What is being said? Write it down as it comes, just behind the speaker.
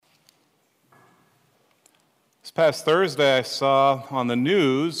This past Thursday, I saw on the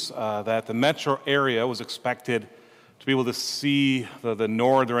news that the metro area was expected to be able to see the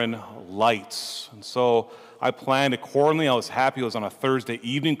northern lights. And so I planned accordingly. I was happy it was on a Thursday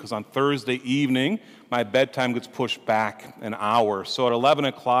evening, because on Thursday evening, my bedtime gets pushed back an hour. So at 11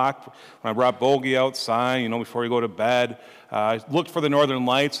 o'clock, when I brought Bogey outside, before we go to bed, I looked for the northern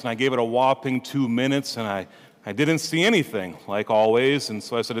lights, and I gave it a whopping 2 minutes, and I didn't see anything, like always. And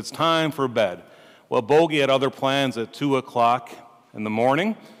so I said, it's time for bed. Well, Bogey had other plans at 2 o'clock in the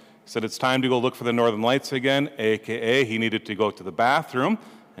morning. He said it's time to go look for the northern lights again, a.k.a. he needed to go to the bathroom,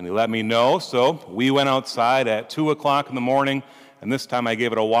 and he let me know. So we went outside at 2 o'clock in the morning, and this time I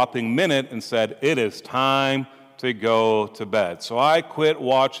gave it a whopping minute and said, it is time to go to bed. So I quit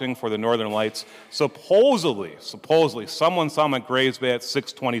watching for the northern lights. Supposedly, someone saw them at Graves Bay at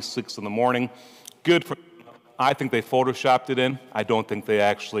 6:26 in the morning. Good for them. I think they photoshopped it in. I don't think they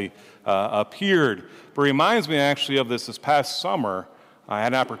actually appeared. But it reminds me actually of this past summer. I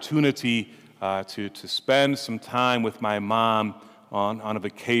had an opportunity to spend some time with my mom on a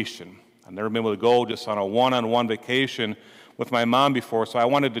vacation. I've never been able to go just on a one-on-one vacation with my mom before, so I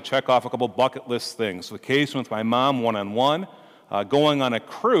wanted to check off a couple bucket list things. Vacation with my mom one-on-one, going on a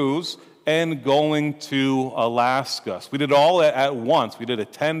cruise, and going to Alaska. So we did all at once. We did a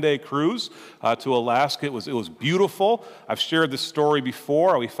 10-day cruise to Alaska. It was beautiful. I've shared this story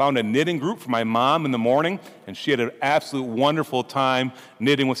before. We found a knitting group for my mom in the morning, and she had an absolute wonderful time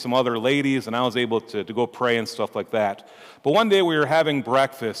knitting with some other ladies, and I was able to go pray and stuff like that. But one day we were having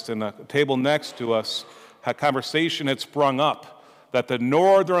breakfast, and a table next to us, a conversation had sprung up that the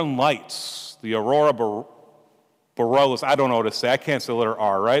northern lights, the aurora borealis, I don't know what to say. I can't say the letter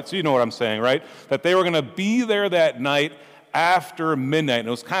R, right? So you know what I'm saying, right? That they were going to be there that night after midnight. And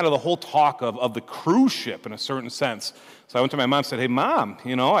it was kind of the whole talk of the cruise ship in a certain sense. So I went to my mom and said, hey, Mom,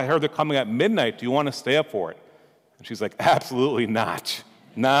 I heard they're coming at midnight. Do you want to stay up for it? And she's like, absolutely not.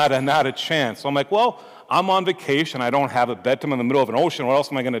 Not a chance. So I'm like, well, I'm on vacation. I don't have a bedtime in the middle of an ocean. What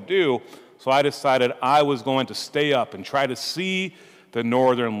else am I going to do? So I decided I was going to stay up and try to see the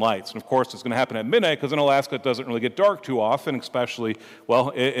northern lights. And of course, it's going to happen at midnight, because in Alaska, it doesn't really get dark too often, especially,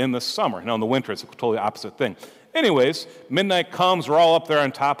 in the summer. Now, in the winter, it's a totally opposite thing. Anyways, midnight comes. We're all up there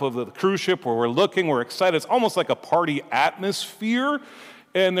on top of the cruise ship where we're looking. We're excited. It's almost like a party atmosphere,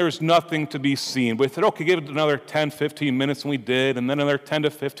 and there's nothing to be seen. But we said, okay, give it another 10, 15 minutes, and we did, and then another 10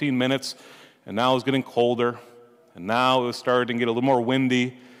 to 15 minutes, and now it's getting colder, and now it was starting to get a little more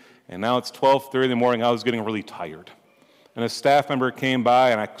windy, and now it's 12:30 in the morning. I was getting really tired. And a staff member came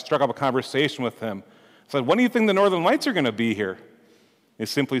by, and I struck up a conversation with him. I said, when do you think the northern lights are going to be here? He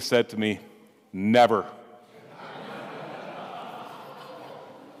simply said to me, never.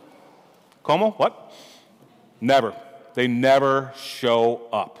 Como? What? Never. They never show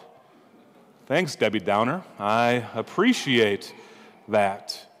up. Thanks, Debbie Downer. I appreciate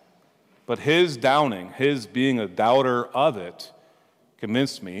that. But his downing, his being a doubter of it,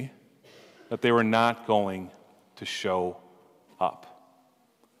 convinced me that they were not going to show up.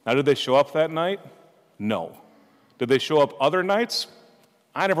 Now, did they show up that night? No. Did they show up other nights?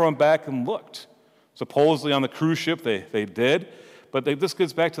 I never went back and looked. Supposedly on the cruise ship they did, but this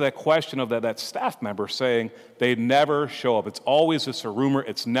gets back to that question of that staff member saying they never show up. It's always just a rumor.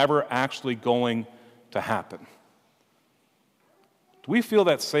 It's never actually going to happen. Do we feel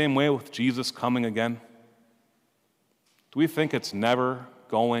that same way with Jesus coming again? Do we think it's never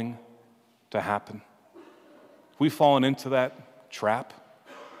going to happen? We've fallen into that trap.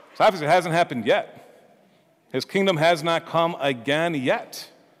 So obviously it hasn't happened yet. His kingdom has not come again yet.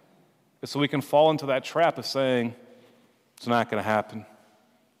 And so we can fall into that trap of saying, it's not going to happen.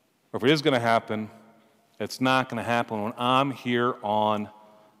 Or if it is going to happen, it's not going to happen when I'm here on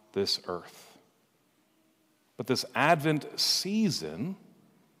this earth. But this Advent season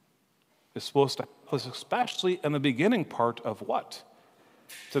is supposed to help us, especially in the beginning part of what?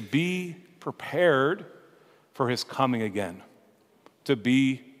 To be prepared for his coming again, to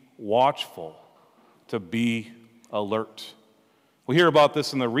be watchful, to be alert. We hear about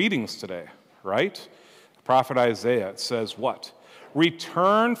this in the readings today, right? The prophet Isaiah says what?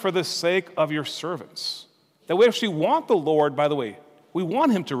 Return for the sake of your servants. That we actually want the Lord, by the way, we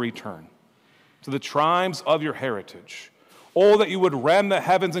want him to return to the tribes of your heritage. Oh, that you would rend the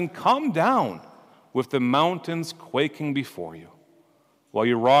heavens and come down with the mountains quaking before you. While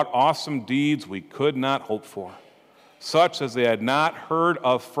you wrought awesome deeds we could not hope for, such as they had not heard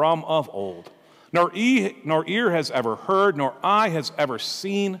of from of old. Nor ear has ever heard, nor eye has ever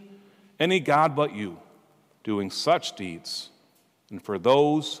seen any God but you, doing such deeds, and for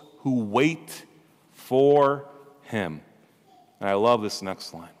those who wait for him. And I love this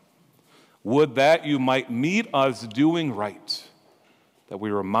next line. Would that you might meet us doing right, that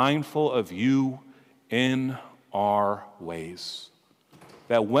we were mindful of you in our ways.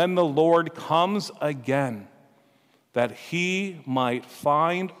 That when the Lord comes again, that he might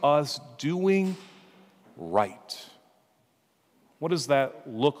find us doing right. What does that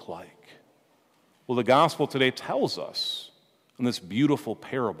look like? Well, the gospel today tells us in this beautiful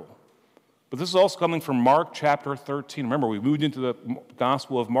parable. But this is also coming from Mark chapter 13. Remember, we moved into the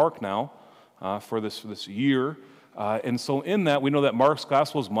Gospel of Mark now for this year. And so in that, we know that Mark's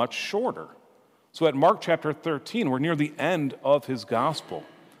gospel is much shorter. So at Mark chapter 13, we're near the end of his gospel.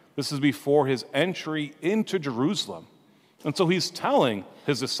 This is before his entry into Jerusalem. And so he's telling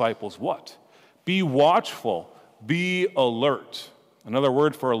his disciples what? Be watchful, be alert. Another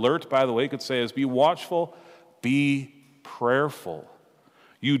word for alert, by the way, you could say is be watchful, be prayerful.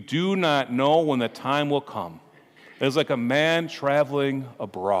 You do not know when the time will come. It is like a man traveling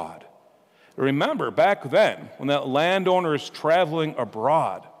abroad. Remember, back then, when that landowner is traveling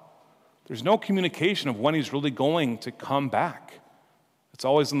abroad, there's no communication of when he's really going to come back. It's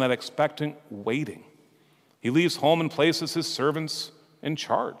always in that expectant waiting. He leaves home and places his servants in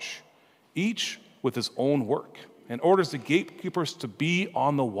charge, each with his own work, and orders the gatekeepers to be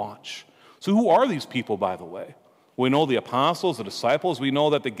on the watch. So who are these people, by the way? We know the apostles, the disciples. We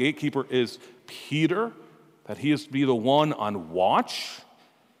know that the gatekeeper is Peter, that he is to be the one on watch.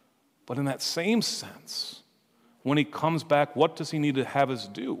 But in that same sense, when he comes back, what does he need to have us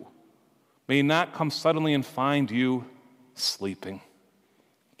do? May he not come suddenly and find you sleeping,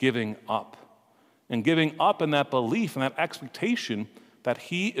 giving up, and giving up in that belief and that expectation that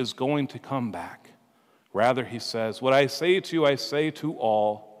he is going to come back. Rather, he says, what I say to you, I say to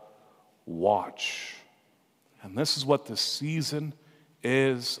all, watch. And this is what this season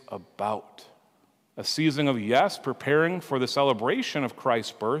is about. A season of, yes, preparing for the celebration of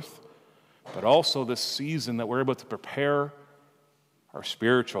Christ's birth, but also this season that we're able to prepare our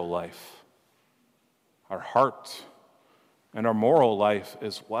spiritual life, our heart, and our moral life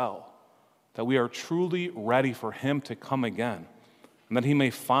as well, that we are truly ready for him to come again, and that he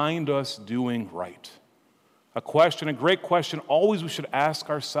may find us doing right. A great question always we should ask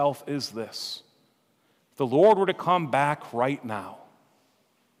ourselves is this: if the Lord were to come back right now,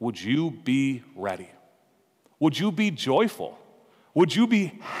 would you be ready? Would you be joyful? Would you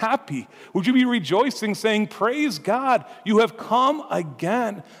be happy? Would you be rejoicing, saying, praise God, you have come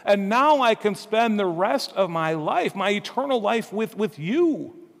again, and now I can spend the rest of my life, my eternal life with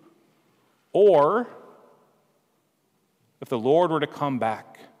you? Or, if the Lord were to come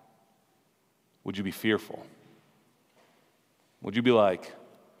back, would you be fearful? Would you be like,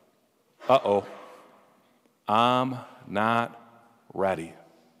 uh-oh, I'm not ready.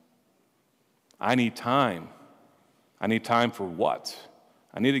 I need time. I need time for what?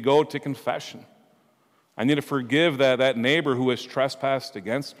 I need to go to confession. I need to forgive that neighbor who has trespassed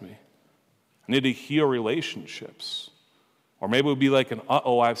against me. I need to heal relationships. Or maybe it would be like an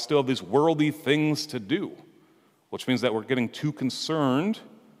I still have these worldly things to do, which means that we're getting too concerned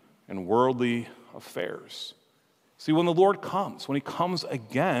in worldly affairs. See, when the Lord comes, when he comes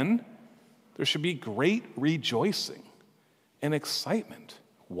again, there should be great rejoicing and excitement.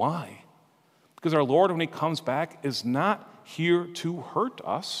 Why? Because our Lord, when he comes back, is not here to hurt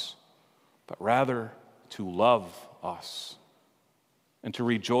us, but rather to love us and to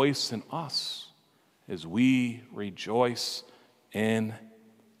rejoice in us as we rejoice in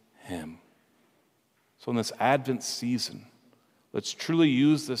him. So in this Advent season, let's truly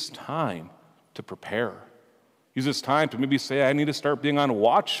use this time to prepare. Use this time to maybe say, I need to start being on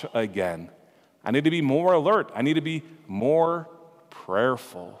watch again. I need to be more alert. I need to be more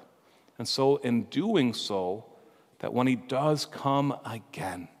prayerful. And so in doing so, that when he does come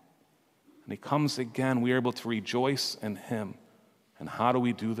again, and he comes again, we are able to rejoice in him. And how do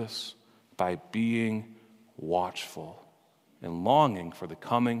we do this? By being watchful and longing for the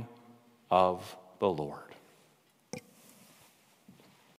coming of the Lord.